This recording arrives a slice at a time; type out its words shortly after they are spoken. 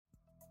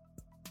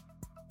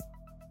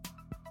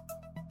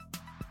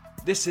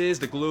This is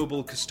the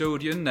Global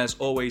Custodian. There's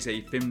always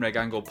a FinReg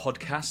Angle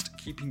podcast,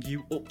 keeping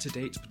you up to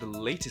date with the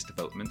latest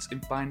developments in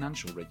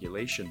financial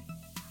regulation.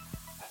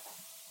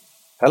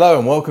 Hello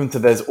and welcome to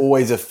There's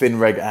Always a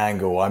FinReg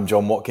Angle. I'm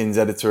John Watkins,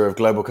 editor of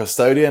Global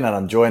Custodian, and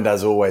I'm joined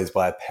as always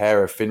by a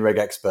pair of FinReg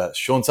experts,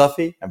 Sean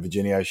Tuffy and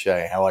Virginia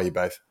O'Shea. How are you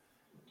both?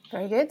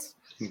 Very good.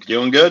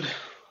 Doing good.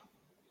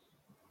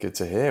 Good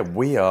to hear.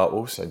 We are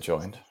also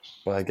joined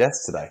by a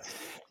guest today,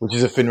 which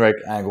is a FinReg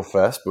Angle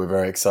first, but we're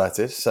very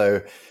excited.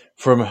 So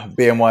from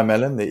BNY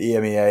Mellon, the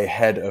EMEA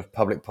Head of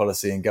Public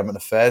Policy and Government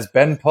Affairs,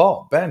 Ben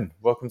Pott. Ben,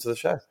 welcome to the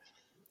show.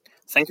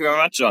 Thank you very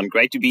much, John.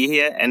 Great to be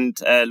here and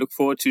look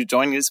forward to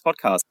joining this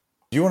podcast.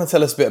 Do you want to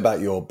tell us a bit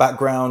about your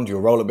background, your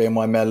role at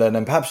BNY Mellon,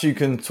 and perhaps you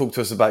can talk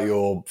to us about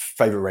your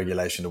favourite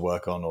regulation to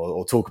work on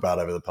or talk about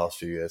over the past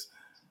few years?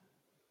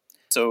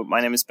 So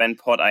my name is Ben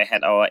Pott. I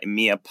head our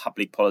EMEA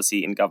Public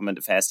Policy and Government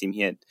Affairs team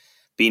here at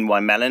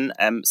BNY Mellon.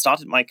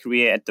 Started my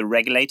career at the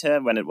regulator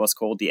when it was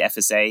called the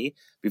FSA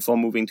before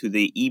moving to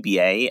the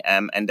EBA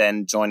and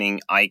then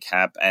joining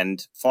ICAP.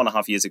 And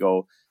 4.5 years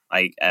ago,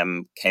 I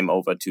came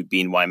over to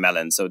BNY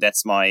Mellon. So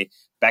that's my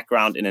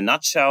background in a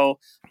nutshell.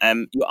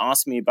 You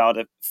asked me about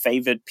a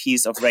favorite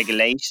piece of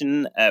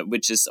regulation,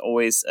 which is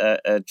always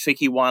a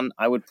tricky one.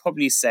 I would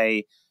probably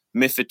say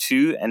MiFID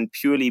II, and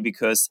purely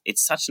because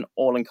it's such an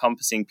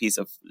all-encompassing piece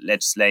of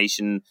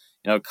legislation.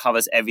 It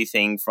covers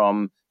everything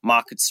from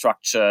market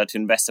structure to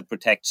investor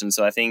protection.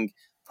 So I think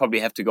probably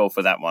have to go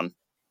for that one.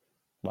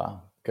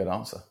 Wow, good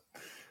answer.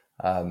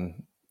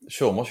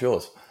 Sean, what's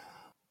yours?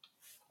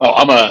 Oh,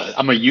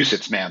 I'm a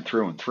UCITS man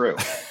through and through.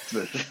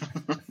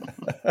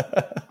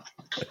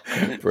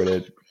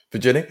 Brilliant.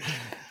 Virginia?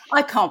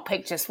 I can't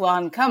pick just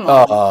one. Come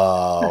on.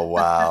 Oh,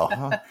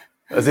 wow.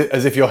 As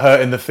if you're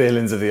hurting the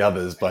feelings of the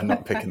others by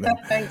not picking them.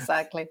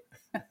 Exactly.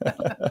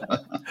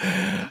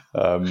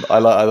 I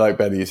like,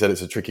 Ben, you said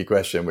it's a tricky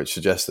question, which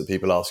suggests that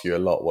people ask you a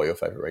lot what your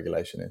favourite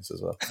regulation is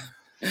as well.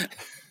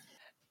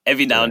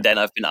 Every now and then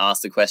I've been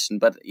asked the question,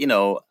 but,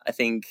 I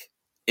think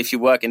if you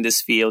work in this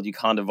field, you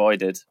can't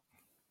avoid it.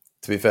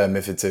 To be fair,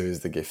 MiFID II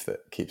is the gift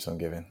that keeps on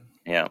giving.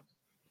 Yeah.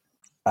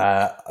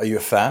 Are you a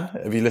fan?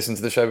 Have you listened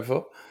to the show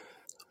before?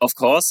 Of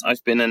course.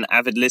 I've been an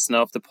avid listener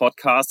of the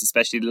podcast,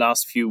 especially the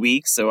last few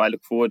weeks. So I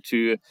look forward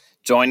to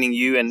joining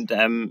you and,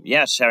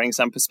 sharing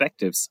some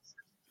perspectives.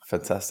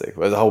 Fantastic.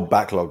 Well, there's a whole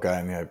backlog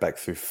going, back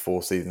through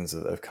 4 seasons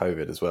of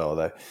COVID as well.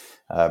 Although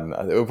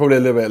it was probably a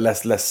little bit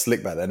less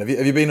slick back then. Have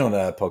you been on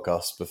a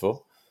podcast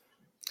before?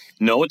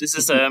 No, this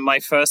is my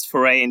first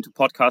foray into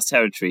podcast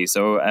territory.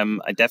 So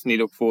I definitely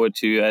look forward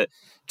to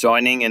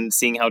joining and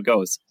seeing how it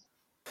goes.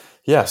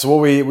 Yeah, so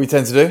what we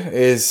tend to do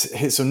is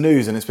hit some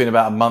news, and it's been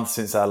about a month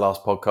since our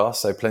last podcast,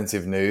 so plenty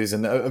of news.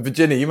 And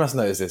Virginia, you must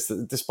notice this,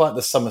 that despite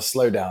the summer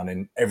slowdown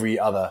in every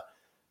other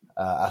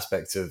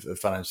aspect of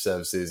financial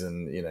services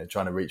and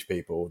trying to reach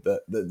people,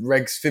 that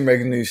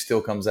FinReg news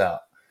still comes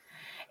out.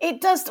 It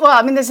does.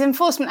 Well, there's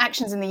enforcement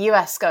actions in the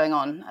US going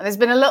on. There's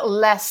been a little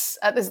less.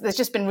 There's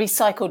just been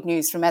recycled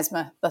news from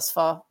ESMA thus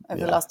far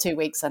over the last 2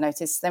 weeks. I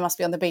noticed they must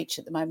be on the beach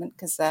at the moment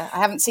because I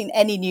haven't seen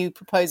any new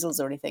proposals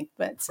or anything.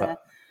 But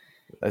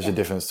there's a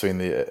difference between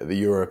the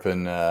Europe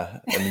and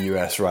the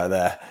US right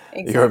there.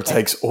 Exactly. Europe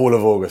takes all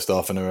of August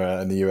off,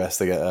 and the US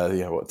they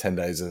get 10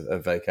 days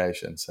of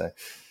vacation. So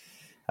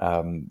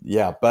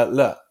but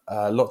look,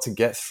 a lot to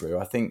get through.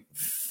 I think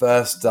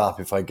first up,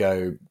 if I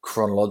go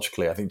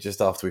chronologically, I think just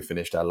after we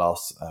finished our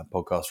last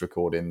podcast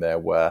recording, there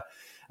was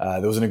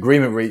an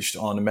agreement reached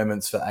on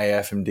amendments for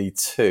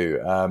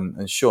AFMD2.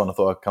 And Sean, I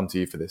thought I'd come to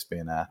you for this,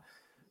 being our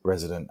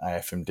resident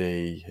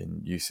AFMD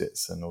and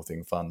UCITS and all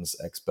things funds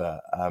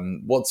expert.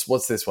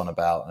 What's this one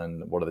about,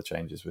 and what are the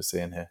changes we're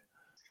seeing here?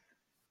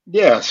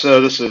 Yeah, so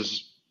this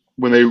is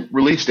when they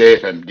released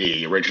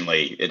AFMD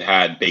originally, it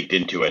had baked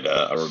into it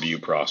a review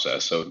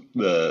process. So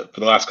for the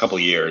last couple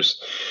of years,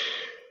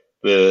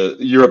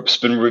 Europe's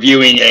been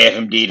reviewing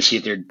AFMD to see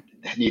if there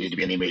needed to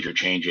be any major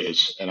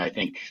changes. And I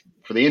think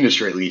for the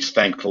industry, at least,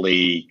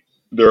 thankfully,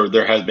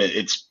 there has been,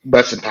 it's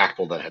less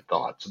impactful than I had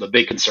thought. So the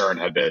big concern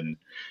had been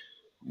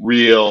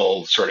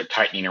real sort of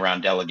tightening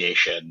around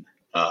delegation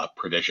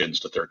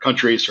provisions to third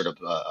countries, sort of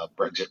a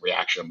Brexit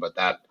reaction, but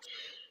that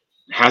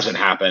hasn't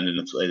happened, and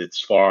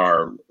it's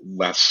far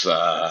less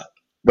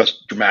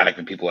dramatic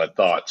than people had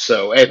thought.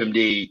 So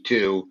AFMD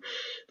 2,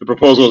 the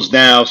proposals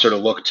now sort of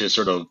look to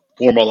sort of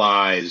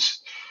formalize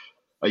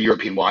a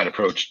European-wide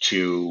approach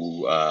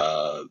to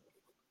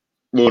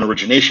loan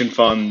origination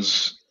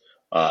funds.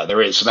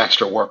 There is some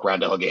extra work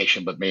around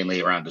delegation, but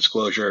mainly around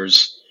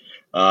disclosures.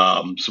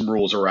 Some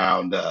rules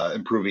around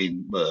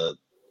improving the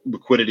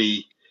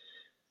liquidity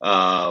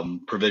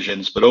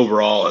provisions, but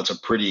overall, it's a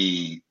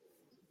pretty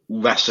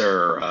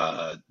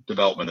lesser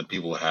development than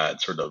people had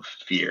sort of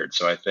feared.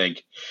 So I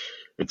think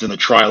it's in the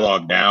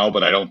trilogue now,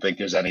 but I don't think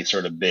there's any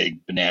sort of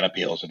big banana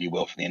peels, if you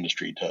will, for the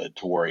industry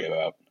to worry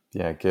about.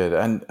 Yeah, good.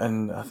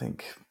 And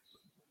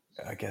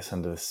I guess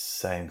under the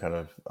same kind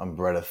of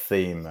umbrella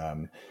theme,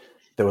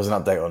 there was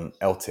an update on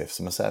LTIFs.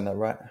 Am I saying that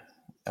right?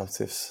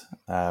 LTIFs.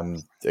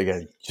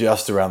 Again,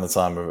 just around the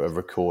time of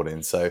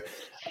recording. So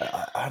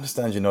I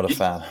understand you're not a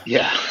fan.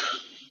 Yeah.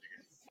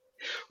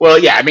 Well,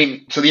 yeah, I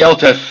mean, so the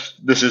LTIF,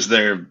 this is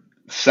their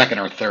second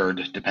or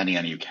third, depending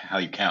on how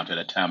you count it,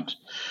 attempt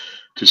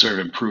to sort of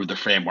improve the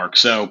framework.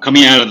 So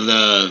coming out of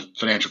the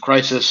financial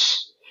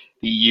crisis,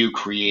 the EU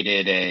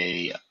created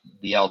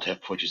the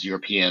LTIF, which is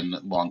European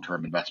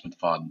Long-Term Investment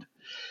Fund,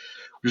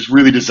 which is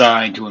really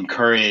designed to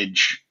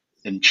encourage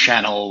and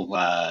channel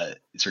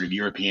sort of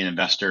European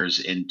investors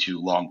into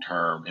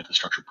long-term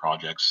infrastructure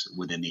projects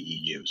within the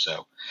EU.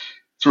 So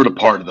sort of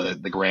part of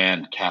the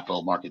grand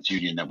capital markets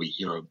union that we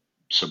hear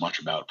so much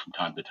about from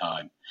time to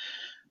time.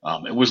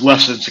 It was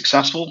less than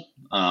successful.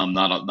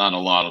 Not a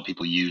lot of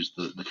people used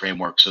the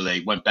framework, so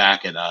they went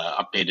back and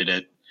updated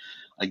it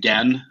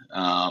again.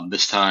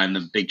 This time,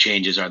 the big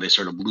changes are they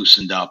sort of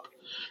loosened up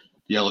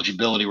the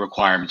eligibility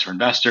requirements for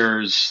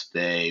investors.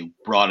 They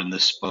broadened the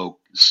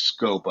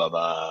scope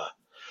of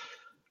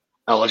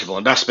eligible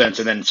investments,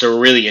 and then so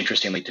really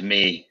interestingly to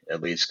me,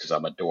 at least because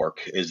I'm a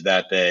dork, is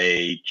that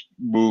they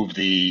removed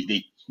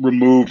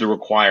the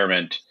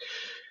requirement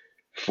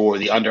for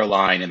the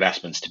underlying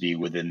investments to be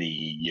within the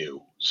EU.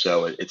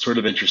 So it's sort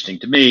of interesting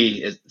to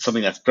me. It's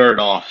something that started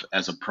off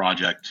as a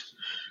project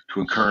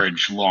to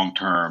encourage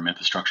long-term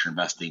infrastructure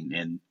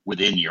investing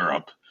within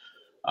Europe.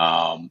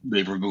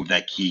 They've removed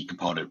that key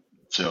component.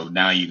 So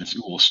now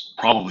we'll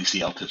probably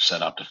see LTIF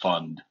set up to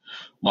fund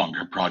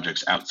long-term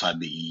projects outside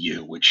the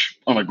EU, which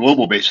on a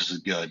global basis is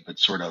good, but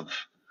sort of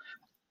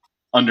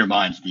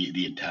undermines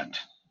the intent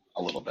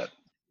a little bit.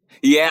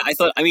 Yeah,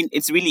 I mean,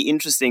 it's really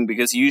interesting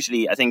because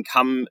usually I think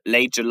come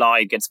late July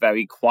it gets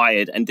very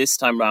quiet. And this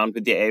time around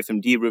with the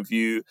AFMD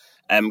review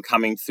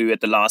coming through at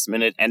the last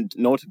minute, and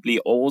notably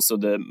also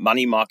the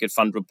money market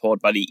fund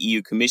report by the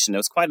EU Commission, there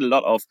was quite a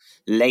lot of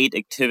late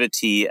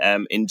activity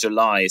in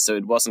July. So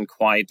it wasn't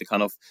quite the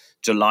kind of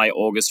July,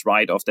 August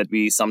write-off that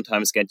we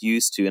sometimes get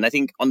used to. And I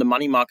think on the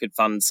money market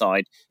fund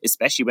side,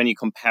 especially when you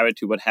compare it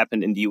to what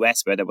happened in the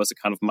US, where there was a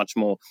kind of much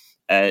more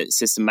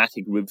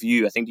systematic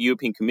review, I think the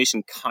European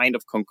Commission kind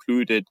of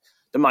concluded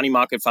the money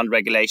market fund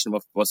regulation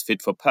was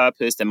fit for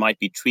purpose. There might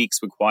be tweaks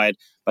required,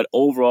 but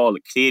overall,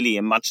 clearly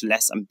a much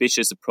less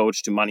ambitious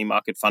approach to money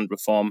market fund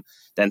reform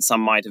than some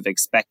might have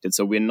expected.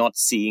 So we're not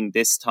seeing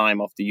this time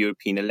of the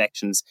European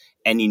elections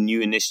any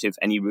new initiative,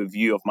 any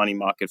review of money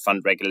market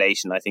fund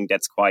regulation. I think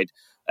that's quite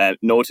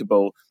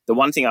notable. The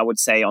one thing I would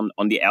say on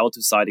the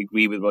LTIF side,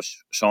 agree with what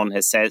Sean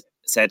has said.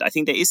 I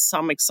think there is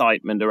some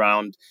excitement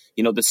around,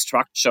 the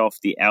structure of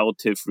the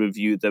LTIF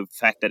review, the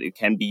fact that it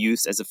can be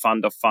used as a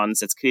fund of funds.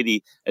 That's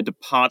clearly a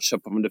departure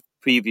from the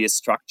previous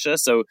structure.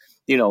 So,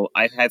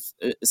 I have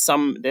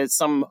there's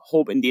some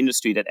hope in the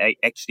industry that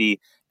actually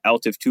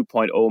LTIF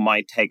 2.0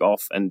 might take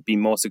off and be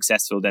more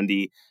successful than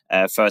the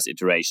first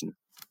iteration.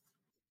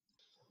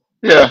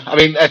 Yeah, I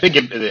mean, I think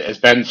as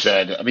Ben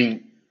said, I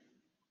mean,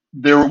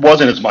 there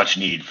wasn't as much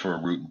need for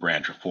a root and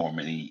branch reform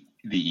in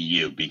the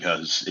EU,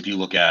 because if you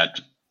look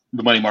at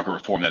the money market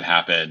reform that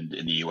happened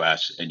in the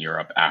US and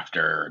Europe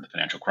after the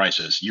financial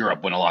crisis,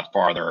 Europe went a lot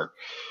farther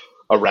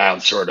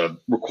around sort of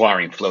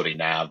requiring floating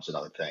NAVs and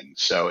other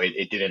things. So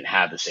it didn't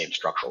have the same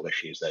structural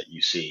issues that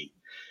you see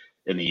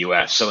in the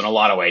US. So in a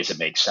lot of ways, it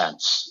makes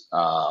sense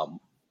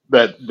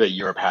that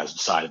Europe has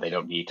decided they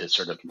don't need to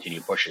sort of continue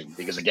pushing,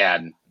 because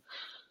again,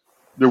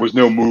 there was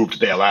no move to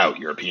bail out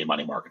European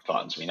money market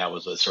funds. I mean, that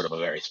was a sort of a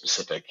very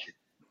specific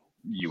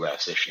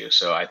US issue.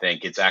 So I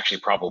think it's actually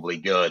probably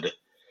good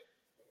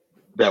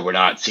that we're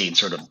not seeing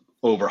sort of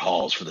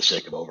overhauls for the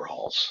sake of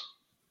overhauls.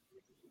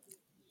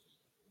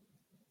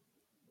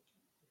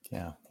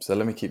 Yeah. So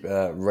let me keep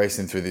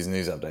racing through these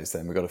news updates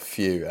then. We've got a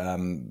few.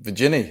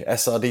 Virginie,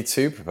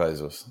 SRD2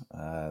 proposals.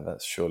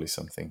 That's surely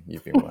something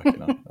you've been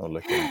working on or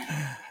looking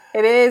at.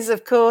 It is,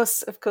 of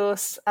course.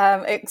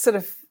 It sort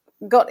of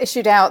got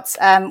issued out.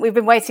 We've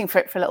been waiting for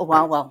it for a little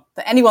while. Well,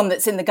 anyone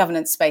that's in the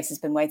governance space has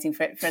been waiting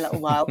for it for a little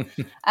while.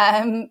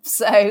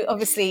 So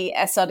obviously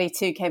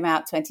SRD2 came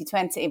out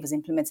 2020. It was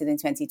implemented in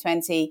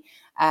 2020.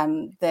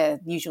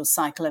 The usual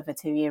cycle of a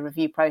 2-year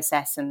review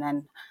process, and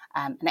then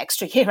an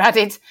extra year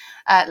added,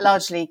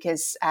 largely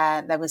because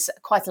there was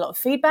quite a lot of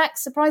feedback,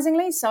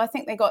 surprisingly. So I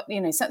think they got,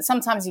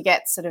 sometimes you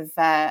get sort of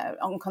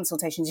on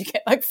consultations, you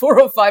get like 4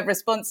 or 5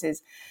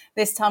 responses.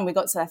 This time we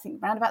got to, I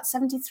think, around about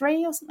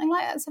 73 or something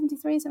like that,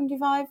 73,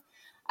 75.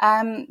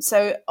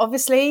 So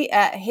obviously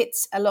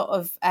hits a lot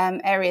of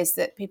areas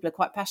that people are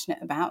quite passionate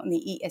about, and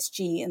the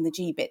ESG and the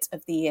G bit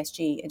of the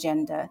ESG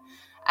agenda.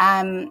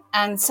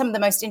 And some of the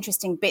most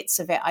interesting bits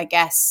of it, I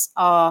guess,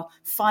 are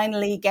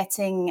finally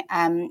getting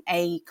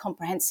a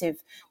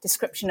comprehensive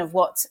description of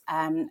what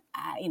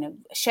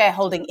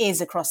shareholding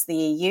is across the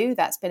EU.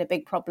 That's been a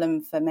big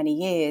problem for many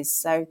years.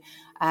 So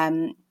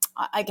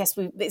I guess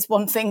it's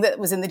one thing that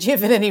was in the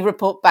Giovannini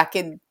report back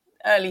in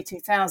early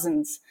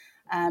 2000s.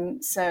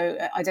 So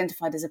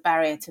identified as a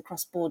barrier to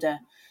cross-border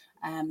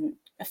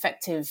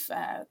effective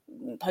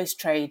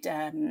post-trade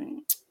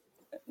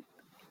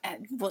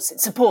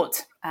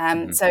support.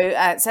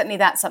 So certainly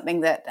that's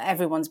something that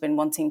everyone's been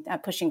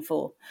pushing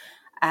for.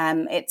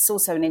 It's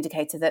also an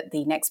indicator that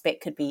the next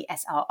bit could be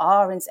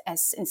SRR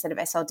instead of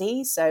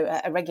SRD, so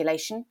a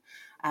regulation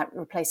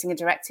replacing a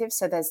directive.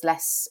 So there's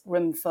less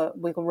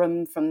wiggle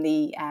room from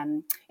the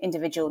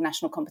individual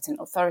national competent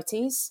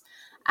authorities.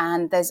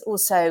 And there's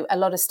also a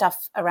lot of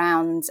stuff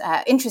around,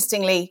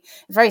 interestingly,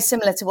 very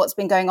similar to what's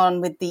been going on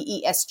with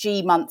the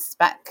ESG month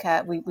back.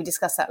 We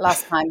discussed that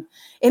last time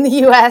in the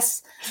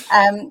US.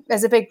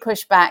 There's a big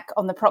pushback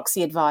on the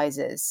proxy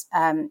advisors.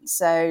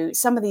 So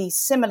some of the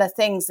similar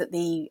things that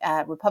the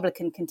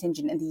Republican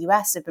contingent in the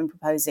US have been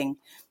proposing,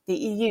 the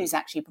EU is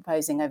actually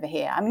proposing over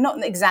here. I mean, not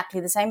in exactly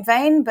the same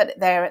vein, but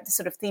they're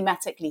sort of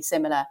thematically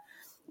similar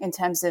in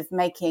terms of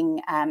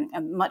making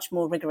a much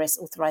more rigorous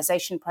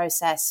authorization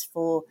process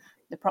for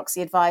the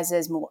proxy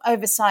advisors, more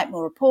oversight,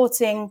 more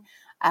reporting,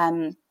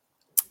 and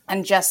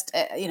just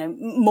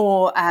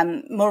more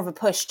of a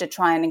push to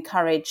try and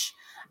encourage,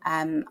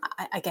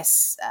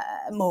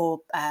 more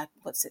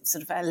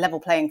sort of a level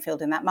playing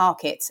field in that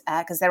market,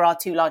 because there are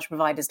two large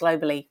providers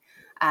globally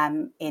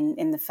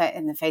in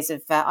the phase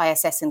of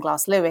ISS and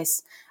Glass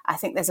Lewis. I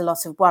think there's a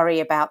lot of worry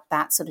about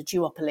that sort of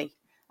duopoly.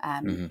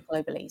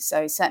 Globally.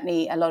 So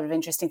certainly a lot of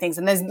interesting things.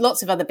 And there's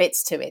lots of other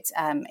bits to it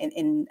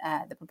in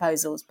the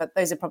proposals, but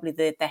those are probably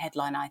the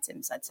headline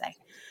items, I'd say.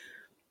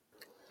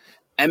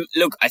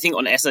 Look, I think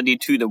on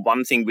SRD2, the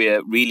one thing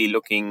we're really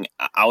looking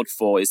out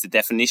for is the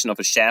definition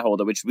of a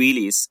shareholder, which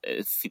really is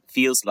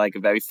feels like a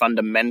very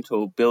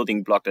fundamental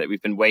building block that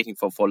we've been waiting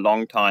for a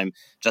long time,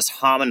 just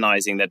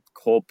harmonizing that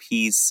core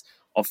piece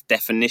of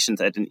definitions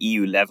at an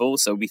EU level.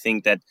 So we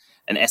think that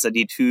an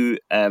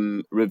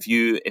SRD2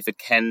 review, if it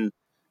can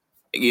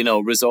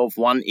resolve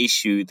one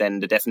issue,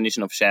 then the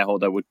definition of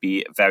shareholder would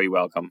be very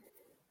welcome.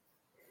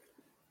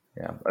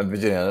 Yeah, and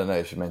Virginia, I don't know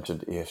if you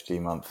mentioned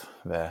ESG month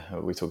there.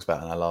 We talked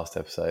about in our last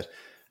episode.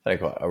 I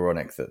think quite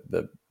ironic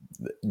that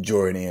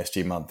during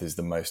ESG month is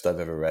the most I've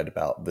ever read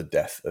about the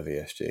death of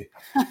ESG.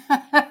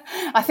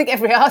 I think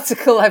every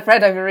article I've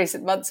read over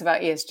recent months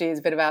about ESG has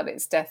been about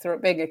its death or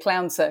it being a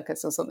clown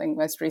circus or something,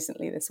 most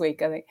recently this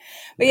week, I think.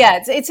 But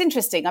it's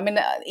interesting. I mean,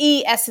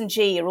 E, S and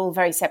G are all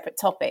very separate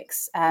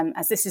topics,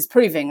 as this is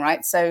proving,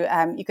 right?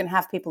 So you can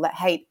have people that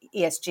hate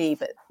ESG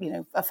but,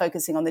 are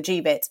focusing on the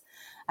G bit.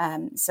 I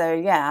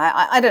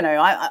don't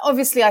know.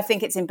 Obviously, I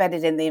think it's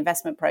embedded in the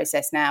investment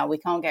process now. We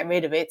can't get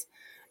rid of it.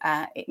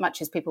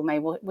 Much as people may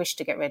wish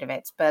to get rid of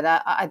it. But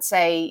I'd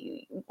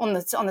say on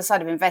the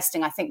side of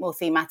investing, I think more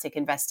thematic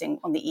investing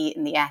on the E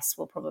and the S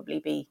will probably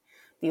be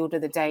the order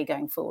of the day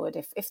going forward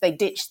if they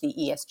ditch the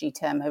ESG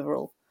term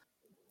overall.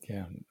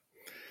 Yeah,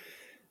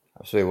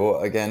 absolutely. Well,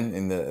 again,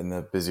 in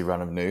the busy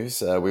run of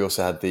news, we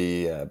also had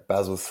the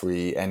Basel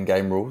III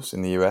Endgame rules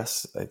in the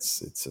US.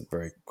 It's a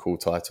very cool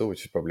title,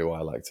 which is probably why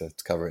I like to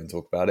cover it and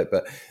talk about it.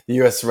 But the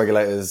US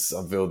regulators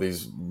unveiled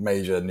these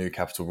major new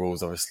capital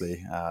rules.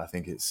 Obviously, I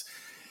think it's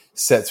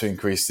set to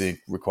increase the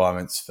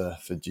requirements for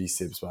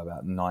GSIBs by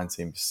about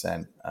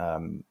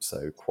 19%,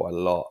 so quite a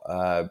lot.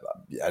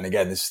 And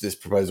again, this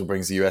proposal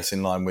brings the US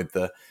in line with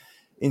the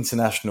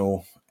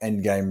international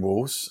endgame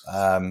rules.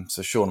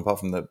 So Sean,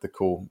 apart from the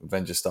cool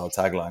Avenger-style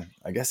tagline,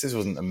 I guess this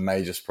wasn't a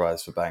major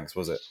surprise for banks,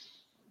 was it?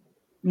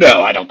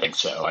 No, I don't think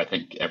so. I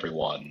think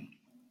everyone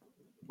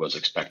was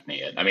expecting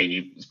it. I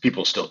mean,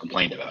 people still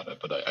complained about it,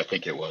 but I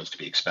think it was to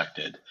be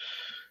expected.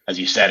 As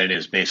you said, it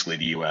is basically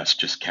the US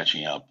just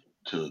catching up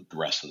to the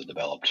rest of the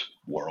developed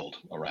world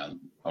around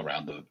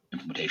the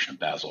implementation of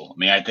Basel. I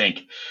mean, I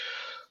think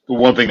the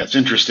one thing that's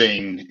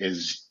interesting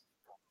is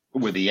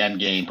with the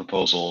endgame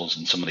proposals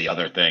and some of the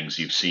other things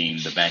you've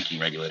seen the banking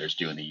regulators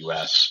do in the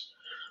US,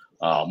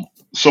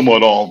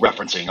 somewhat all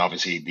referencing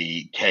obviously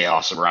the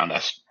chaos around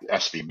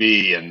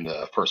SVB and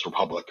the First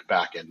Republic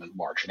back in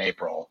March and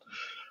April,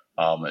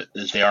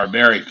 is they are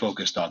very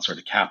focused on sort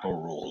of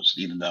capital rules,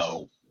 even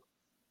though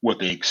what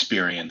they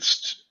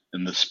experienced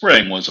in the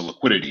spring was a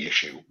liquidity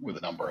issue with a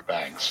number of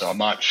banks. So I'm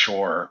not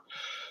sure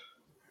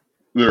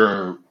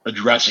they're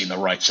addressing the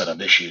right set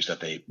of issues that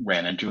they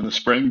ran into in the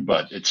spring,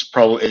 but it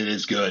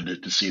is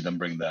good to see them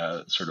bring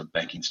the sort of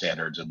banking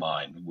standards in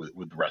line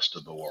with the rest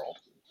of the world.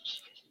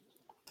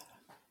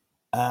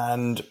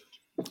 And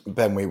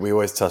Ben, we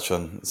always touch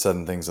on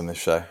certain things on this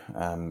show,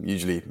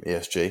 usually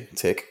ESG,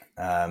 tick,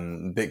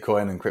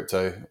 Bitcoin and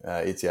crypto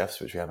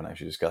ETFs, which we haven't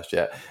actually discussed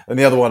yet. And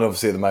the other one,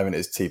 obviously, at the moment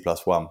is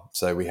T+1.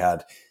 So we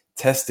had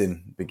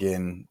testing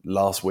begin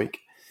last week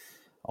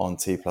on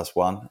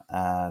T+1.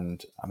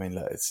 And I mean,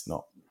 look, it's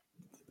not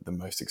the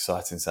most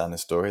exciting sounding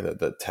story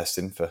that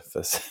testing for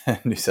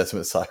new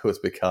settlement cycle has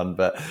begun.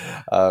 But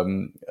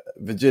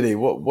Virginia,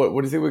 what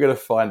do you think we're going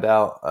to find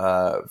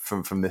out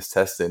from this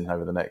testing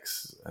over the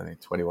next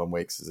 21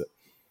 weeks? Is it?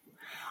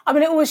 I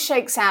mean, it always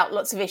shakes out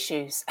lots of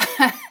issues,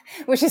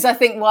 which is, I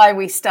think, why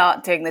we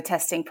start doing the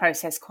testing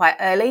process quite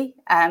early,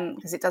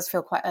 because it does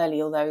feel quite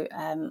early, although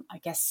I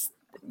guess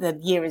the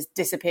year is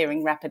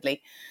disappearing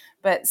rapidly.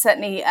 But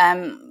certainly,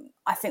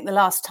 I think the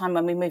last time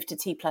when we moved to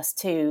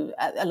T+2,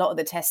 a lot of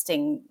the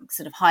testing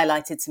sort of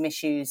highlighted some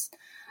issues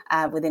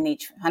within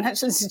each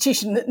financial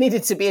institution that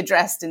needed to be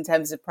addressed in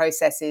terms of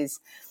processes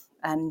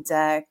and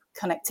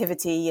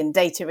connectivity and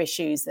data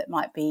issues that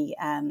might need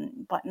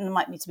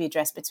to be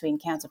addressed between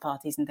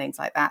counterparties and things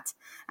like that.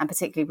 And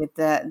particularly with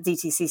the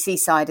DTCC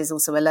side is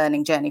also a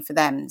learning journey for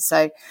them.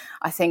 So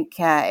I think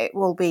it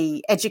will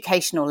be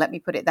educational, let me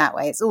put it that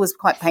way. It's always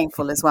quite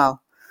painful as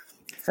well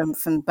from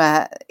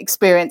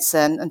experience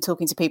and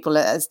talking to people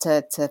as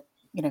to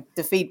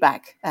the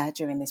feedback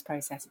during this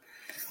process.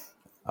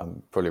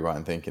 I'm probably right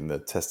in thinking the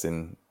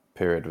testing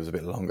period was a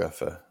bit longer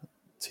for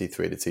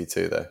T3 to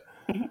T2 though.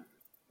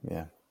 Mm-hmm.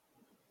 Yeah.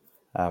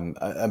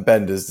 And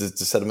Ben, does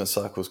the settlement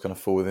cycles kind of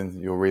fall within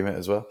your remit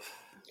as well?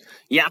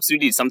 Yeah,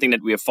 absolutely. It's something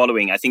that we are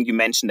following. I think you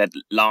mentioned that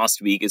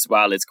last week as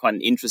well. It's quite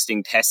an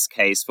interesting test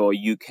case for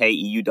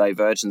UK-EU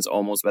divergence,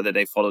 almost whether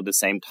they follow the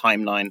same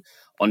timeline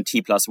on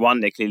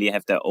T+1. They clearly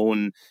have their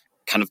own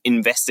kind of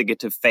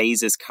investigative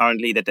phases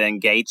currently that they're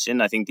engaged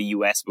in. I think the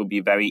US will be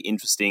a very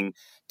interesting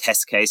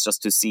test case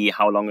just to see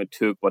how long it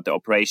took, what the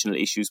operational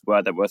issues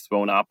were that were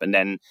thrown up, and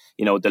then,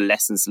 the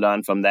lessons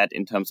learned from that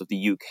in terms of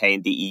the UK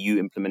and the EU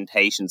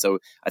implementation. So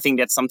I think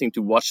that's something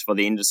to watch for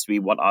the industry.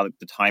 What are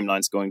the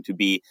timelines going to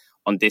be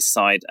on this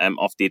side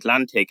of the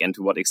Atlantic, and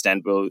to what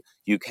extent will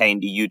UK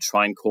and EU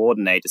try and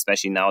coordinate,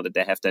 especially now that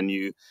they have their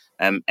new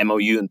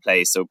MOU in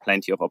place? So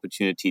plenty of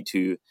opportunity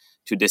to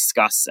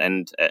discuss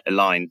and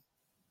align.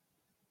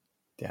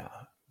 Yeah,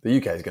 the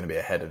UK is going to be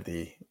ahead of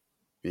the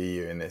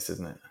EU in this,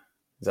 isn't it?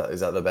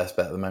 Is that the best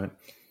bet at the moment?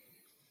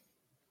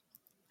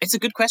 It's a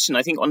good question.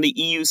 I think on the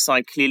EU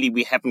side, clearly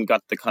we haven't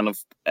got the kind of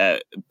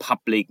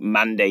public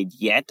mandate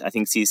yet. I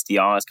think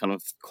CSDR is kind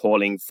of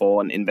calling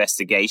for an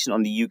investigation.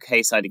 On the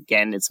UK side,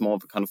 again, it's more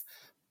of a kind of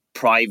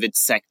private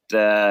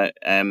sector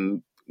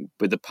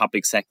with the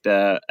public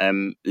sector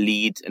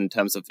lead in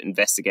terms of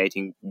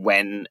investigating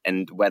when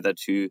and whether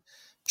to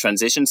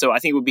transition. So I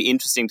think it would be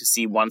interesting to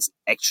see once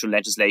actual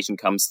legislation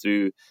comes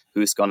through,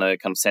 who's going to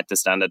kind of set the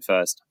standard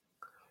first.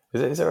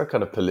 Is there a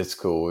kind of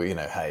political,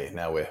 hey,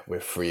 now we're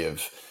free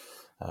of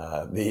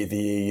the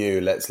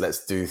EU,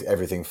 let's do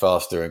everything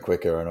faster and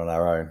quicker and on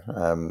our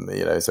own?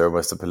 Is there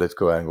almost a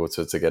political angle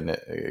to getting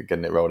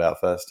it rolled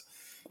out first?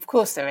 Of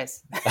course there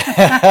is.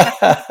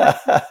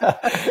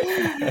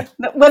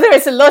 Whether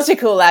it's a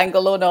logical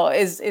angle or not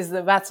is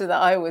the matter that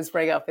I always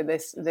bring up in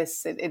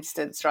this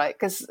instance, right?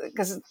 Because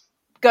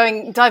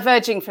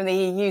diverging from the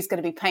EU is going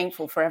to be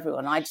painful for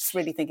everyone. I just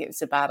really think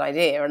it's a bad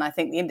idea, and I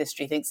think the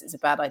industry thinks it's a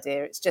bad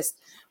idea. It's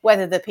just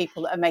whether the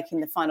people that are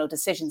making the final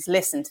decisions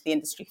listen to the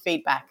industry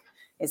feedback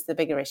is the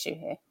bigger issue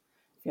here,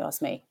 if you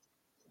ask me.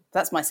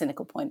 That's my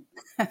cynical point.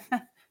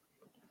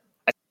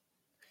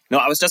 No,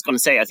 I was just going to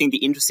say, I think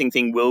the interesting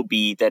thing will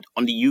be that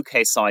on the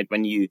UK side,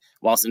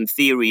 whilst in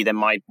theory they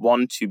might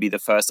want to be the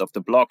first of the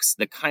blocks,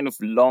 the kind of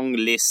long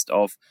list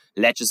of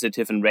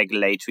legislative and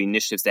regulatory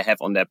initiatives they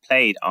have on their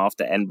plate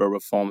after Edinburgh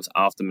reforms,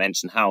 after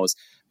Mansion House,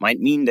 might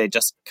mean they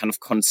just kind of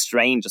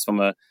constrained just from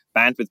a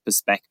bandwidth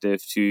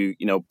perspective to,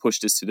 push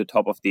this to the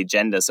top of the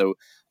agenda. So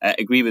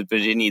agree with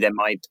Virginie, they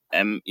might,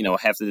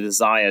 have the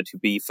desire to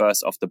be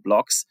first of the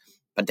blocks,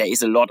 but there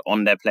is a lot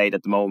on their plate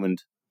at the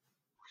moment.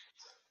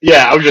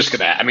 Yeah, I was just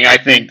I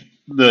think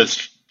the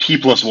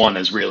T+1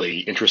 is really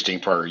interesting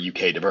for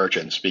UK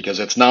divergence because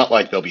it's not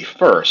like they'll be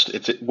first.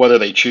 It's whether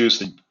they choose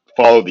to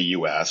follow the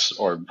US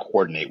or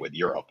coordinate with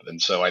Europe.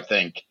 And so I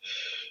think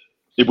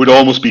it would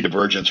almost be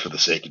divergence for the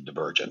sake of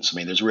divergence. I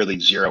mean, there's really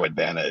zero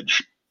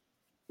advantage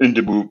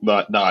into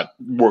not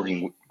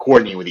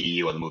coordinating with the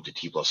EU on the move to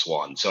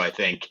T+1. So I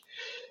think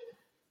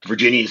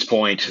Virginie's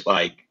point,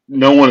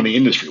 no one in the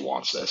industry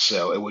wants this.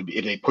 So it would be,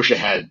 if they push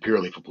ahead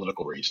purely for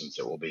political reasons,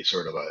 it will be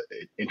sort of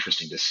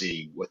interesting to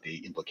see what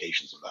the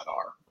implications of that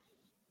are.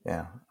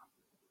 Yeah.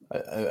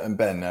 And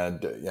Ben,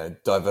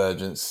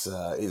 divergence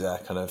is our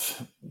kind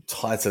of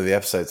title of the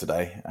episode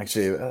today.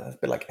 Actually, a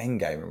bit like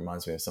Endgame. It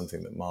reminds me of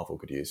something that Marvel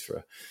could use for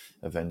an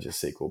Avengers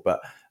sequel. But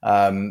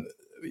do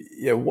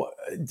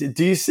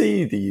you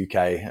see the UK,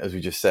 as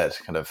we just said,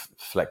 kind of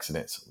flexing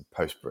its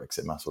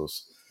post-Brexit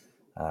muscles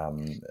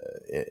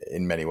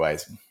in many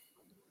ways?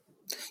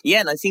 Yeah,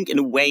 and I think in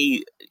a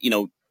way,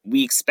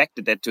 we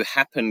expected that to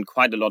happen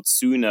quite a lot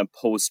sooner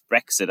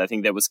post-Brexit. I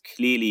think there was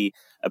clearly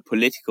a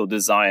political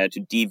desire to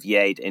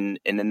deviate in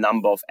a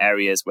number of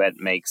areas where it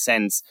makes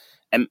sense.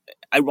 And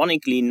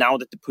ironically, now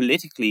that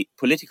the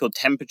political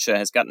temperature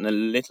has gotten a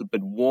little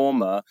bit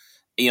warmer,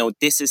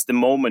 this is the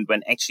moment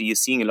when actually you're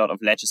seeing a lot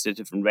of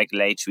legislative and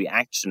regulatory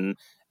action.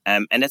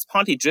 And that's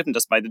partly driven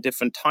just by the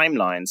different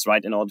timelines,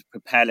 right? In order to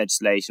prepare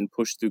legislation,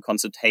 push through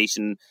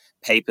consultation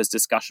papers,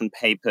 discussion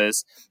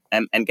papers,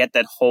 and get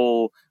that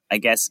whole,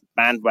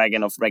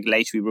 bandwagon of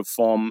regulatory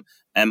reform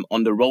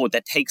on the road.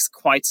 That takes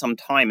quite some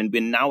time. And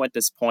we're now at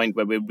this point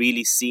where we're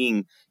really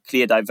seeing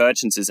clear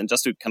divergences. And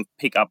just to kind of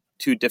pick up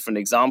two different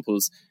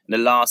examples, in the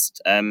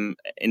last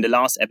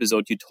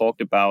episode, you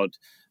talked about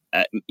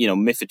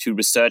MiFID II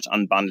research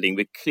unbundling.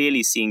 We're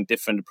clearly seeing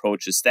different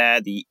approaches there.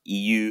 The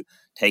EU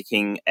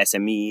taking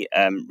SME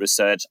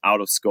research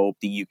out of scope,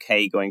 the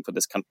UK going for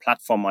this kind of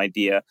platform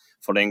idea,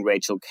 following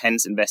Rachel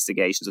Kent's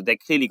investigation. So there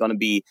are clearly going to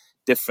be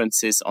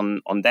differences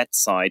on that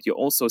side. You're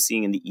also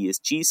seeing in the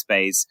ESG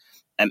space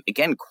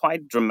again,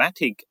 quite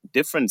dramatic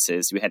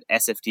differences. We had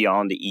SFDR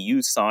on the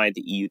EU side,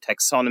 the EU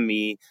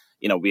taxonomy.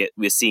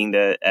 We're seeing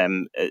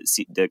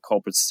the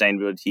corporate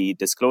sustainability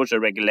disclosure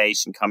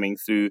regulation coming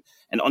through.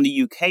 And on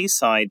the UK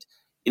side,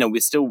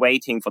 we're still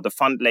waiting for the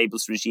fund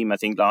labels regime. I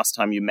think last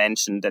time you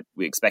mentioned that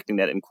we're expecting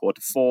that in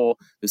Q4.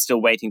 We're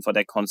still waiting for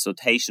that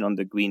consultation on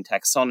the green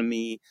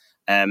taxonomy.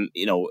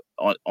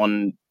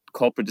 On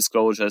corporate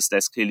disclosures,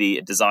 there's clearly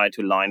a desire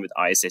to align with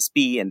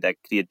ISSB, and there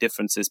are clear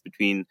differences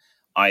between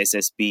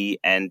ISSB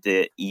and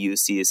the EU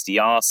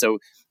CSDR. So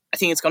I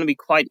think it's going to be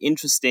quite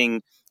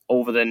interesting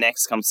over the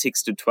next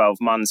 6 to 12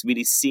 months,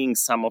 really seeing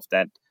some of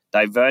that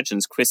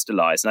divergence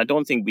crystallize. And I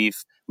don't think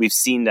we've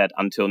seen that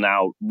until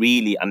now,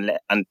 really,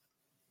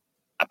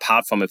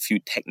 apart from a few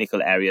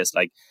technical areas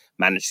like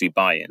mandatory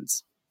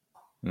buy-ins.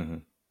 Mm-hmm.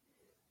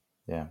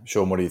 Yeah.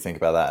 Sean, what do you think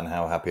about that, and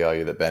how happy are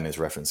you that Ben is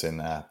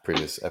referencing our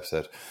previous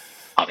episode?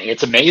 I mean,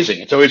 it's amazing.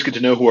 It's always good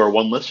to know who our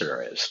one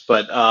listener is.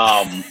 But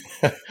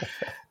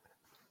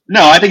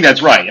no, I think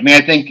that's right. I mean,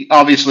 I think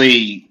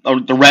obviously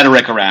the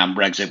rhetoric around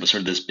Brexit was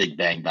sort of this big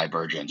bang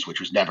divergence, which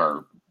was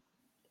never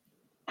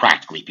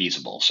practically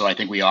feasible. So I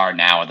think we are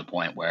now at the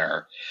point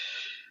where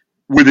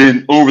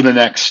over the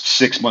next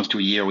 6 months to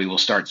a year, we will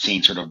start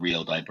seeing sort of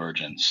real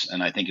divergence.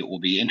 And I think it will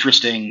be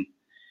interesting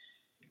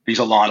because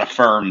a lot of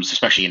firms,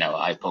 especially,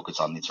 I focus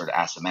on the sort of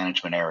asset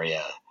management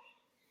area,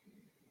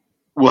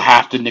 will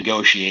have to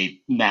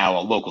negotiate now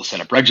a local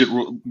set of Brexit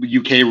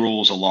UK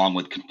rules along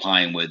with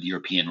complying with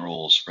European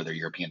rules for their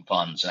European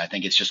funds. And I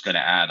think it's just going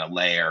to add a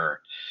layer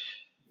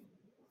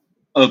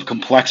of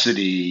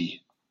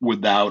complexity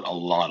without a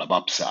lot of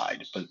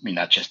upside. But I mean,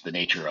 that's just the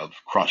nature of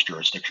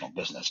cross-jurisdictional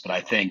business. But I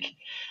think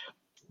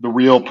the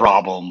real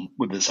problem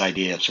with this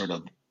idea of sort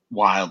of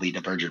wildly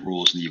divergent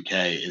rules in the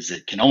UK is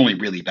it can only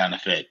really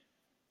benefit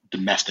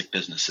domestic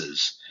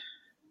businesses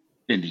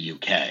in the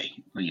UK,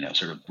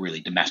 sort of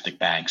really domestic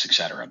banks, et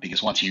cetera,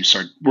 because once you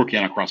start working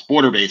on a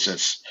cross-border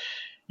basis,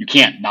 you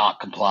can't not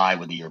comply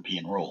with the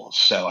European rules.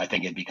 So I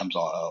think it becomes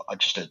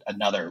just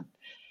another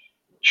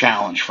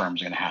challenge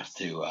firms are going to have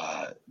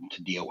to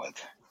deal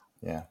with.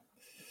 Yeah.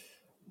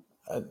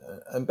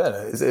 And Ben,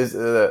 are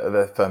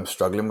the firms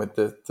struggling with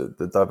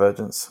the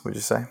divergence, would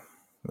you say?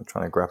 They're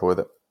trying to grapple with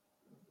it?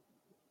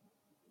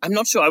 I'm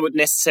not sure I would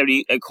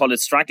necessarily call it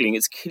struggling.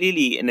 It's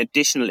clearly an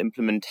additional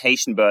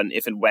implementation burden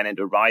if and when it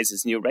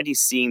arises. And you're already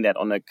seeing that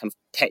on a kind of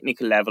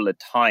technical level at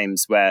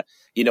times where,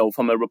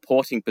 from a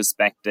reporting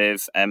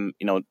perspective,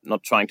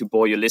 not trying to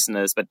bore your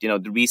listeners, but,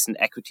 the recent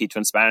equity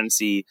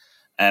transparency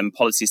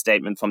policy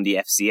statement from the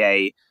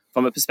FCA,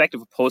 from a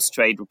perspective of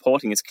post-trade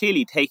reporting, is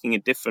clearly taking a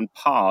different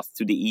path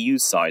to the EU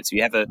side. So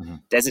you have a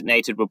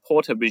designated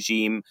reporter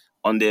regime.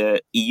 On the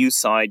EU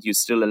side, you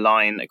still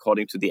align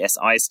according to the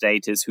SI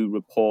status who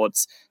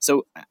reports.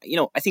 So,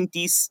 I think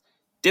these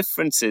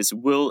differences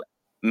will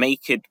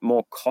make it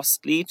more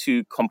costly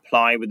to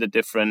comply with the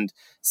different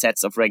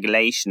sets of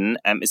regulation,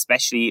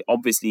 especially,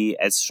 obviously,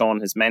 as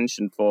Sean has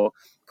mentioned, for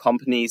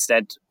companies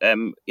that,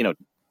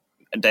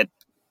 that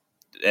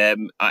are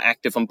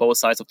active on both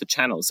sides of the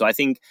channel. So I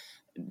think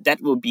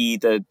that will be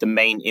the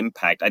main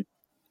impact.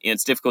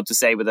 It's difficult to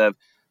say whether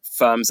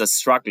firms are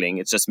struggling.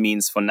 It just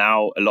means for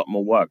now a lot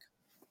more work.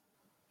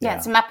 Yeah,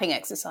 it's a mapping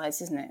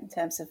exercise, isn't it, in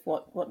terms of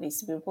what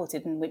needs to be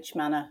reported in which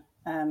manner,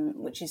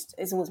 which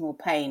is always more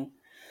pain.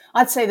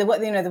 I'd say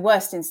the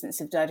worst instance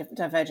of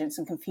divergence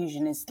and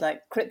confusion is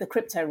like the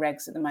crypto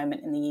regs at the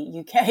moment in the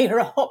UK are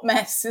a hot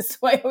mess. Is the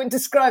way I would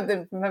describe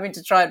them, from having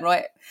to try and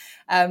write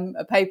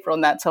a paper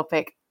on that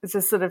topic. It's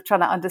just sort of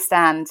trying to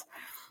understand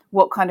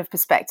what kind of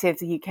perspective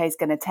the UK is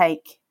going to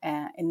take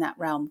in that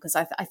realm. Because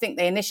I think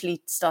they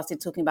initially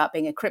started talking about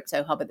being a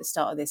crypto hub at the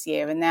start of this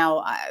year. And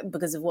now,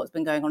 because of what's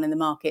been going on in the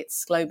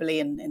markets globally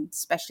and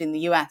especially in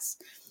the US,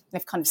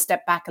 they've kind of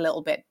stepped back a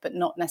little bit, but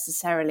not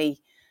necessarily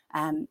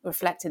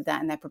reflected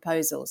that in their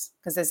proposals.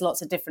 Because there's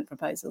lots of different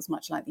proposals,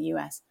 much like the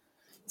US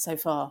so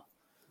far.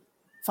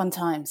 Fun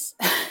times.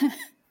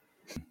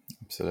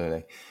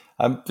 Absolutely.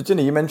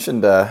 Virginia, you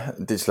mentioned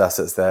digital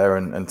assets there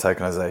and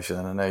tokenization,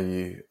 and I know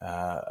you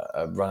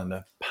are running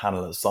a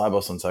panel at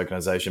Cybos on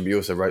tokenization, but you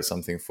also wrote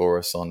something for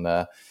us on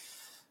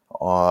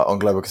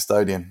Global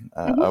Custodian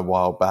a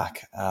while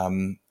back.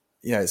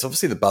 It's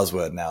obviously the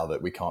buzzword now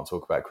that we can't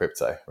talk about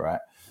crypto, right?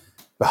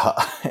 But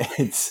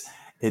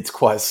it's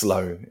quite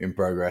slow in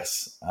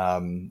progress.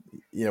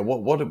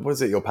 What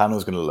is it your panel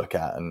is going to look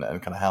at, and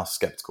kind of how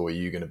skeptical are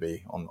you going to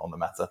be on the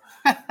matter?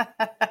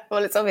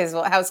 Well, it's obvious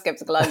how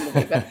skeptical I'm going to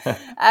be. But,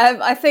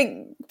 I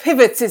think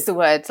pivot is the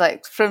word,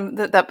 like from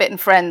that bit in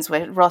Friends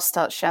where Ross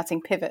starts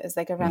shouting pivot as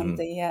they go around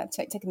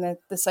taking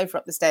the sofa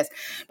up the stairs.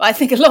 But I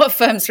think a lot of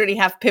firms really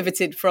have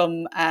pivoted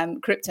from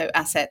crypto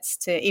assets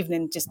to, even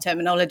in just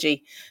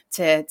terminology,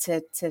 to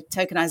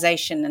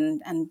tokenization,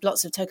 and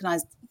lots of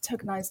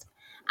tokenized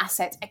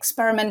asset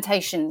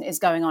experimentation is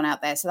going on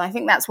out there. So I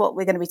think that's what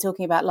we're going to be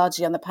talking about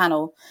largely on the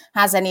panel.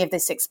 Has any of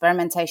this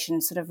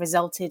experimentation sort of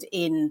resulted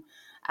in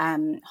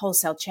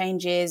wholesale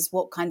changes,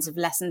 what kinds of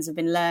lessons have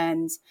been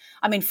learned.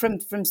 I mean, from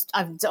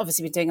I've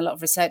obviously been doing a lot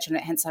of research on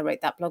it, hence I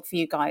wrote that blog for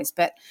you guys.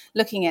 But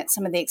looking at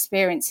some of the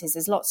experiences,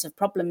 there's lots of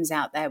problems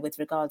out there with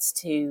regards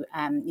to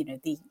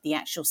the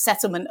actual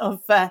settlement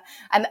of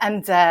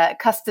and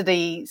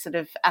custody sort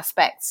of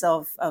aspects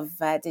of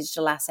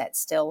digital assets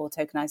still, or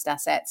tokenized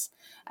assets,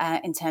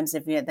 in terms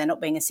of there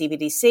not being a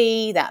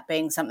CBDC, that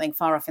being something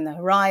far off in the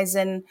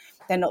horizon,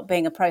 there not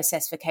being a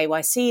process for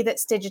KYC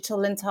that's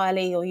digital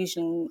entirely, or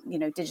using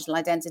digital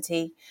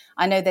identity.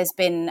 I know there's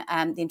been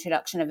the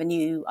introduction of a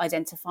new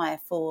identifier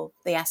for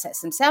the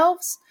assets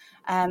themselves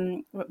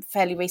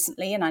fairly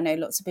recently, and I know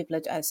lots of people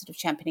are sort of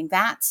championing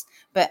that.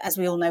 But as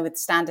we all know, with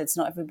standards,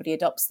 not everybody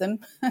adopts them,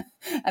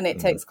 and it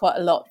takes quite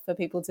a lot for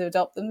people to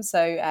adopt them.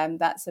 So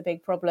that's a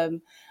big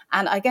problem.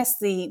 And I guess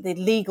the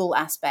legal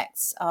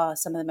aspects are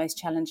some of the most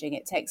challenging.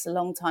 It takes a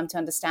long time to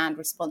understand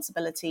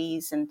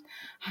responsibilities and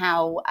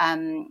how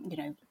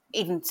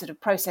even sort of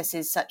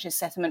processes such as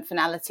settlement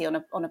finality on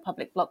a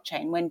public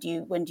blockchain. When do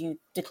you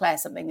declare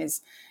something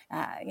as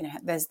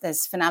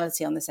there's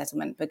finality on the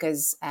settlement?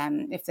 Because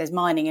if there's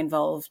mining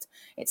involved,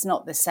 it's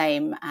not the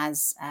same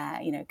as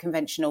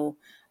conventional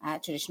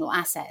traditional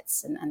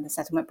assets and the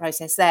settlement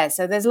process there.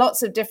 So there's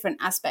lots of different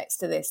aspects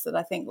to this that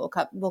I think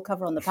we'll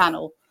cover on the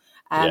panel.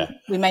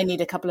 We may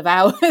need a couple of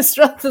hours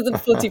rather than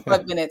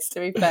 45 minutes, to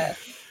be fair.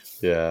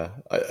 Yeah,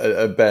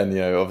 Ben,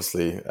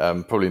 obviously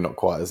probably not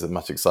quite as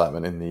much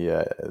excitement in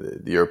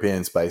the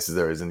European space as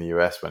there is in the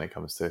US when it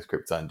comes to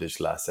crypto and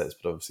digital assets.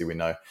 But obviously we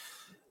know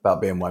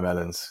about BNY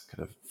Mellon's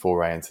kind of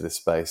foray into this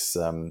space.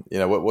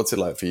 What's it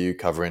like for you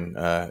covering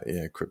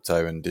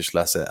crypto and digital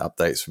asset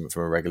updates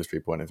from a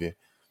regulatory point of view?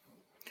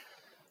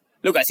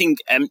 Look, I think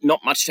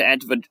not much to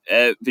add to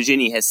what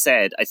Virginie has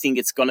said. I think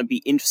it's going to be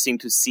interesting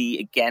to see,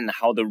 again,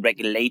 how the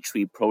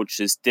regulatory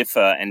approaches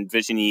differ. And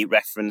Virginie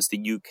referenced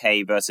the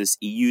UK versus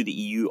EU. The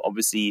EU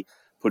obviously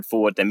put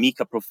forward the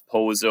MiCA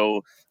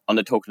proposal. On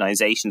the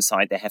tokenization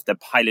side, they have the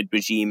pilot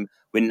regime.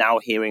 We're now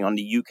hearing on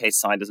the UK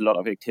side, there's a lot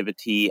of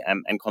activity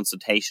and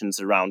consultations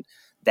around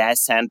their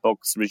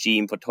sandbox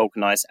regime for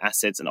tokenized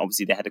assets. And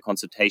obviously they had a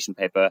consultation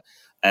paper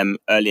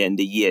earlier in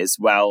the year as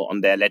well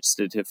on their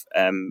legislative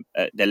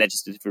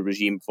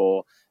regime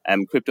for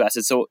crypto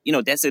assets. So,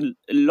 there's a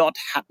lot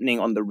happening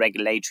on the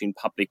regulatory and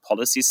public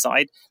policy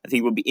side. I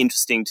think it will be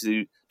interesting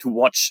to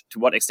watch to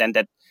what extent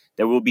that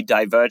there will be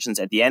divergence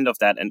at the end of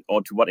that,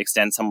 or to what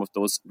extent some of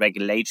those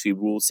regulatory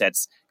rule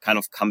sets kind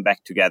of come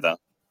back together.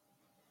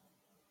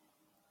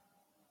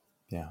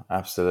 Yeah,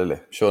 absolutely.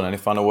 Sean, any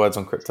final words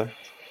on crypto?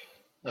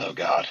 Oh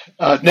God,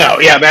 no.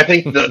 Yeah, but I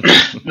think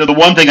the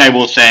one thing I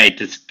will say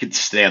to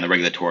stay on the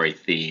regulatory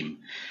theme,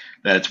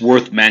 that it's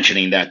worth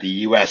mentioning that the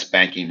U.S.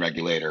 banking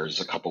regulators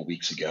a couple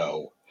weeks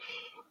ago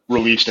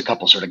released a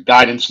couple sort of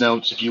guidance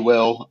notes, if you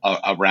will,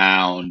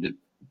 around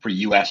for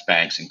U.S.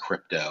 banks and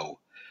crypto,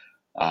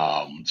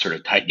 sort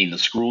of tightening the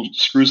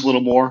screws a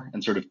little more,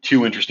 and sort of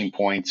two interesting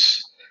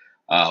points.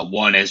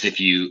 One is if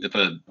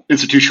an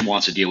institution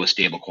wants to deal with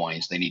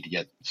stablecoins, they need to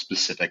get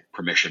specific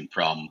permission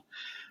from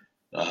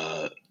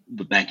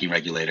the banking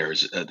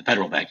regulators, the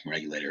federal banking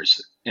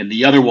regulators. And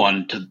the other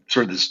one, to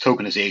sort of this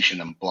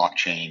tokenization and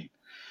blockchain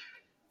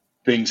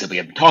things that we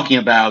have been talking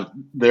about,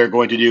 they're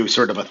going to do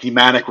sort of a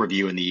thematic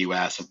review in the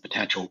U.S. of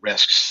potential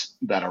risks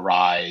that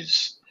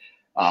arise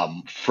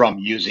from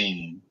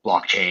using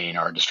blockchain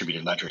or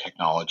distributed ledger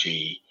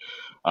technology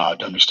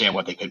to understand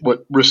what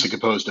risks they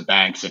could pose to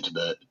banks and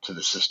to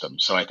the system.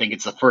 So I think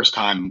it's the first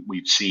time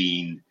we've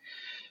seen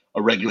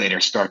a regulator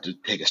start to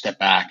take a step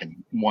back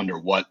and wonder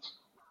what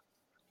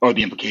are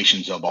the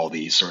implications of all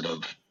these sort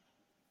of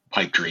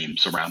pipe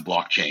dreams around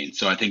blockchain.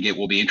 So I think it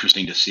will be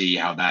interesting to see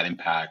how that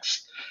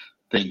impacts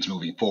things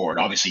moving forward.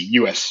 Obviously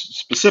US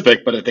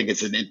specific, but I think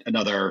it's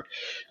another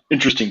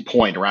interesting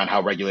point around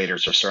how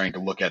regulators are starting to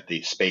look at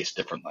the space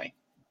differently.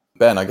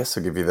 Ben, I guess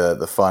I'll give you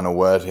the final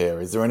word here.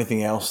 Is there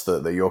anything else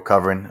that you're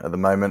covering at the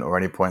moment, or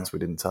any points we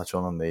didn't touch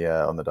on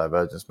the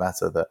divergence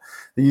matter that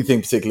you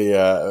think particularly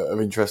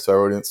of interest to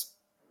our audience?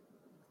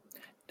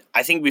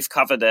 I think we've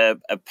covered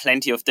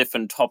plenty of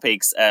different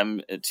topics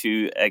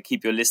to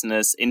keep your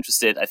listeners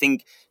interested. I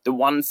think the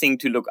one thing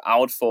to look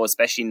out for,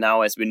 especially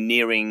now as we're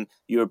nearing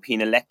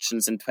European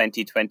elections in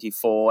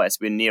 2024, as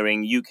we're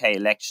nearing UK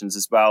elections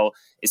as well,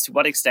 is to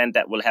what extent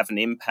that will have an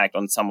impact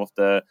on some of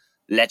the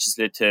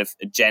legislative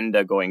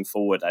agenda going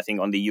forward. I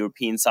think on the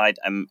European side,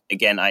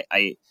 again,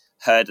 I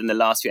heard in the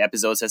last few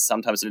episodes there's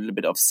sometimes a little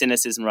bit of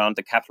cynicism around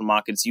the capital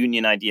markets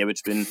union idea,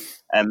 which has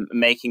been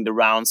making the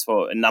rounds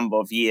for a number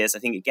of years. I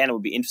think, again, it will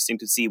be interesting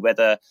to see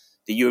whether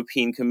the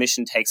European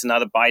Commission takes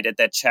another bite at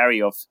that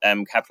cherry of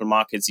capital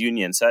markets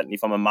union. Certainly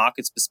from a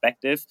markets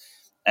perspective,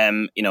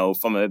 from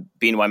a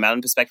BNY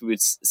Mellon perspective,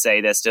 we'd say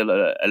there's still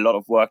a lot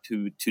of work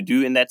to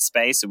do in that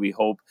space. So we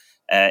hope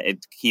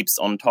it keeps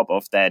on top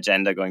of the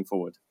agenda going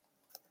forward.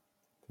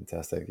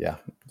 Fantastic. Yeah.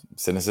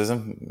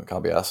 Cynicism, it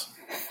can't be us.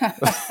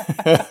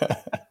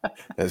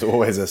 There's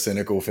always a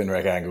cynical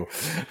FinReg angle.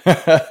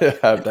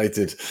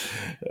 Updated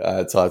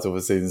title for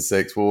season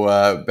 6.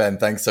 Well, Ben,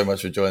 thanks so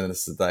much for joining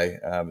us today.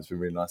 It's been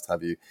really nice to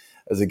have you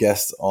as a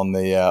guest on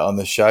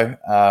the show.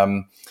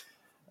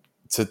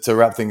 To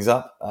wrap things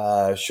up,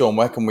 Sean,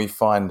 where can we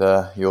find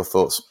your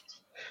thoughts?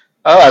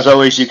 As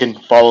always, you can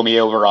follow me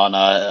over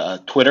on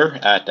Twitter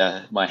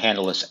at my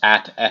handle is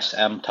at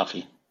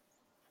smtuffy.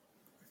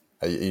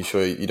 Are you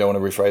sure you don't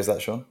want to rephrase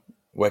that, Sean?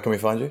 Where can we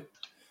find you?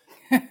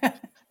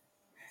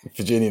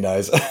 Virginia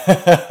knows.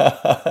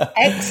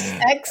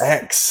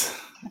 X.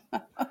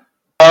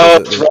 Oh,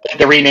 that's right.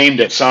 They renamed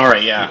it.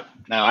 Sorry. Yeah.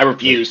 No, I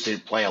refuse to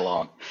play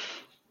along.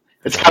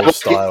 It's a whole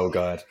style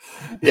guide.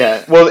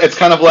 Yeah. Well, it's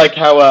kind of like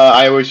how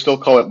I always still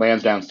call it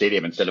Lansdowne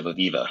Stadium instead of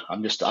Aviva.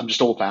 I'm just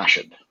old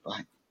fashioned.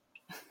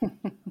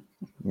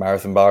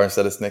 Marathon bar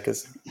instead of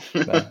Snickers.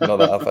 No, not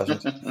that old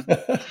fashioned.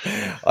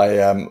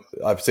 I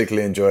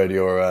particularly enjoyed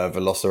your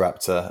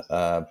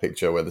Velociraptor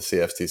picture where the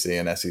CFTC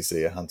and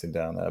SEC are hunting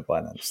down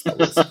Binance. That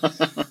was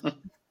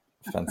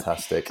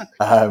fantastic.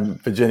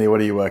 Virginia,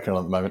 what are you working on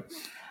at the moment?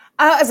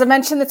 As I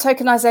mentioned, the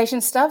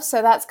tokenization stuff.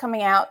 So that's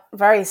coming out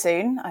very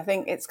soon. I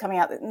think it's coming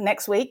out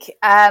next week.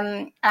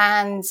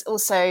 And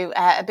also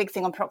a big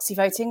thing on proxy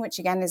voting, which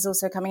again is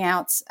also coming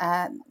out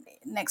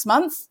next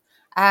month.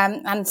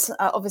 And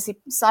obviously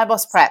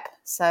Cybos prep.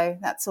 So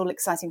that's all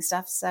exciting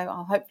stuff. So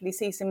I'll hopefully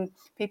see some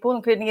people,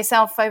 including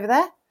yourself, over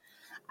there.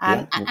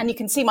 And you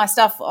can see my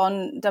stuff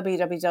on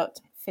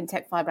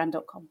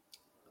www.fintechfirebrand.com.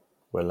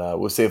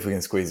 We'll see if we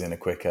can squeeze in a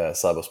quick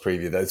Cybos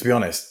preview, though. To be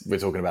honest, we're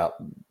talking about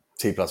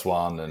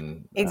T+1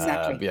 and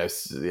exactly.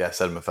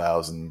 settlement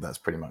files, and that's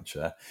pretty much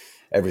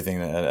everything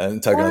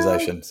and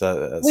tokenization.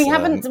 So we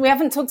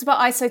haven't talked about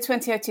ISO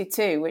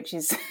 20022, which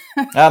is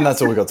and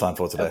that's all we've got time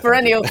for today.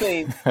 Perennial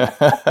theme.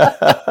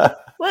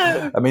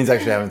 That means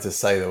actually having to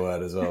say the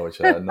word as well,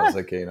 which I'm not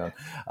so keen on.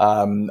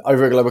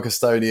 Over at Global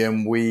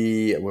Custodian,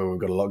 we've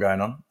got a lot going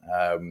on.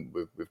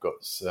 We've got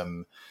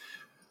some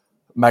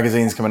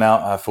magazines coming out,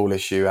 our full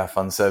issue, our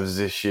fund services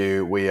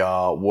issue. We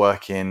are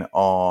working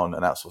on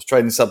an outsourced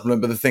trading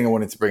supplement. But the thing I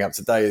wanted to bring up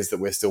today is that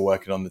we're still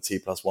working on the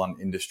T+1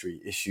 Industry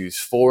Issues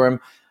Forum.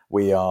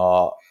 We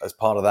are, as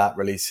part of that,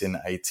 releasing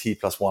a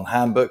T+1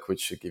 handbook,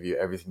 which should give you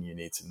everything you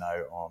need to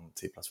know on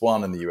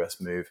T+1 and the US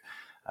move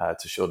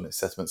to shorten its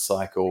settlement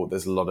cycle.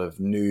 There's a lot of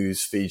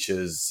news,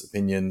 features,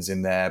 opinions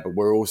in there, but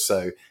we're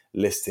also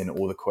listing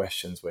all the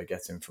questions we're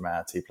getting from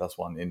our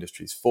T+1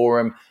 Industries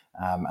Forum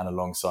and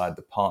alongside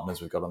the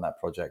partners we've got on that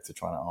project to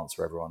try and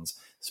answer everyone's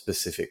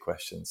specific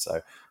questions.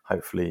 So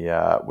hopefully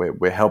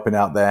we're helping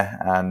out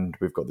there, and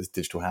we've got this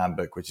digital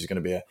handbook, which is going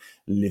to be a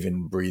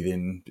living,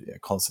 breathing,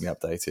 constantly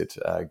updated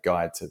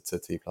guide to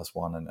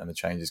T+1 and the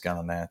changes going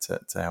on there to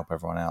help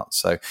everyone out.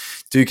 So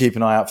do keep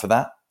an eye out for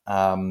that.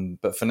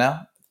 But for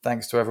now,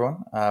 thanks to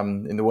everyone.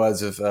 In the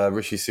words of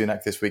Rishi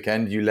Sunak this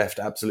weekend, you left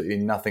absolutely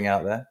nothing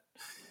out there.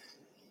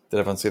 Did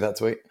everyone see that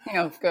tweet?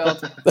 Oh,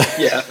 God.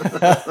 Yeah.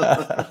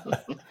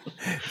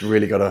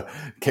 Really got to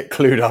get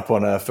clued up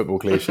on football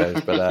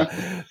cliches. But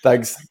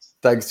thanks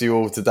to you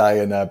all today.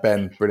 And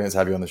Ben, brilliant to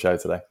have you on the show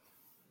today.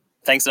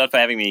 Thanks a lot for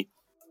having me.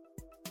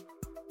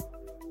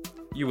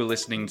 You were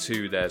listening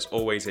to There's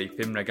Always a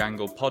FinReg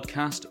Angle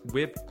podcast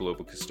with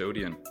Global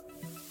Custodian.